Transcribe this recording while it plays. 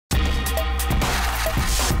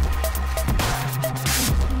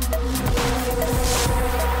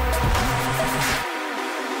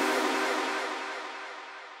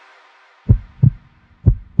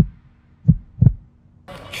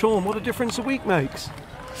Sean, what a difference a week makes.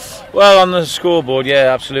 Well, on the scoreboard,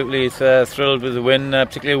 yeah, absolutely. Thrilled with the win,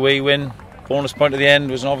 particularly away win. Bonus point at the end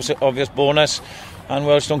was an obvious bonus, and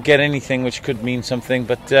Welsh don't get anything, which could mean something.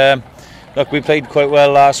 But look, we played quite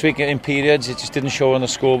well last week in periods. It just didn't show on the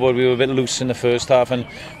scoreboard. We were a bit loose in the first half, and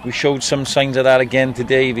we showed some signs of that again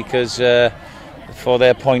today because for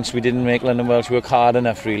their points we didn't make London Welsh work hard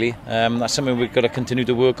enough, really. That's something we've got to continue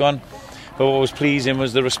to work on. But what was pleasing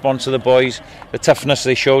was the response of the boys, the toughness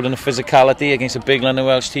they showed and the physicality against a big London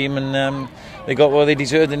Welsh team, and they got what they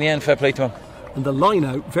deserved in the end. Fair play to them. And the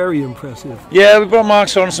line-out, very impressive. Yeah, we brought Mark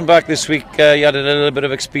Sorensen back this week. He had a little bit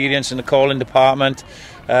of experience in the calling department.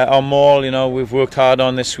 Our maul, we've worked hard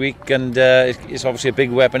on this week, and it's obviously a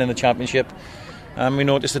big weapon in the championship. We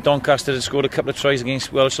noticed that Doncaster had scored a couple of tries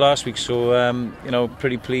against Welsh last week, so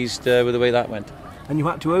pretty pleased with the way that went. And you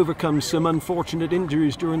had to overcome some unfortunate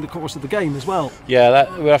injuries during the course of the game as well.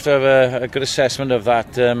 Yeah, we have to have a good assessment of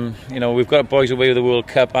that. We've got boys away with the World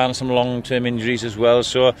Cup and some long-term injuries as well,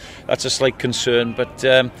 so that's a slight concern. But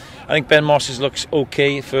I think Ben Moss's looks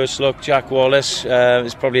okay first look. Jack Wallace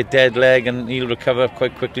is probably a dead leg, and he'll recover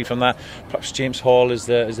quite quickly from that. Perhaps James Hall is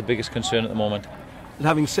the biggest concern at the moment. And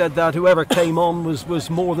having said that, whoever came on was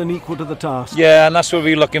more than equal to the task. Yeah, and that's what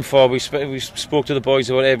we're looking for. We spoke to the boys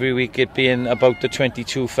about every week it being about the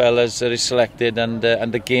 22 fellas that is selected and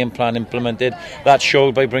the game plan implemented. That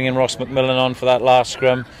showed by bringing Ross McMillan on for that last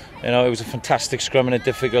scrum. It was a fantastic scrum in a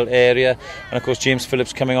difficult area, and of course James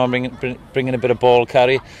Phillips coming on bringing a bit of ball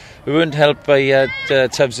carry. We weren't helped by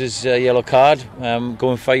Tubbs' yellow card.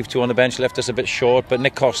 Going 5-2 on the bench left us a bit short, but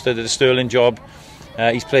Nick Costa did a sterling job.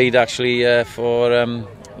 He's played actually for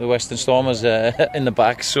the Western Stormers in the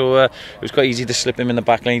back, so it was quite easy to slip him in the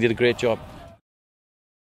back lane. He did a great job.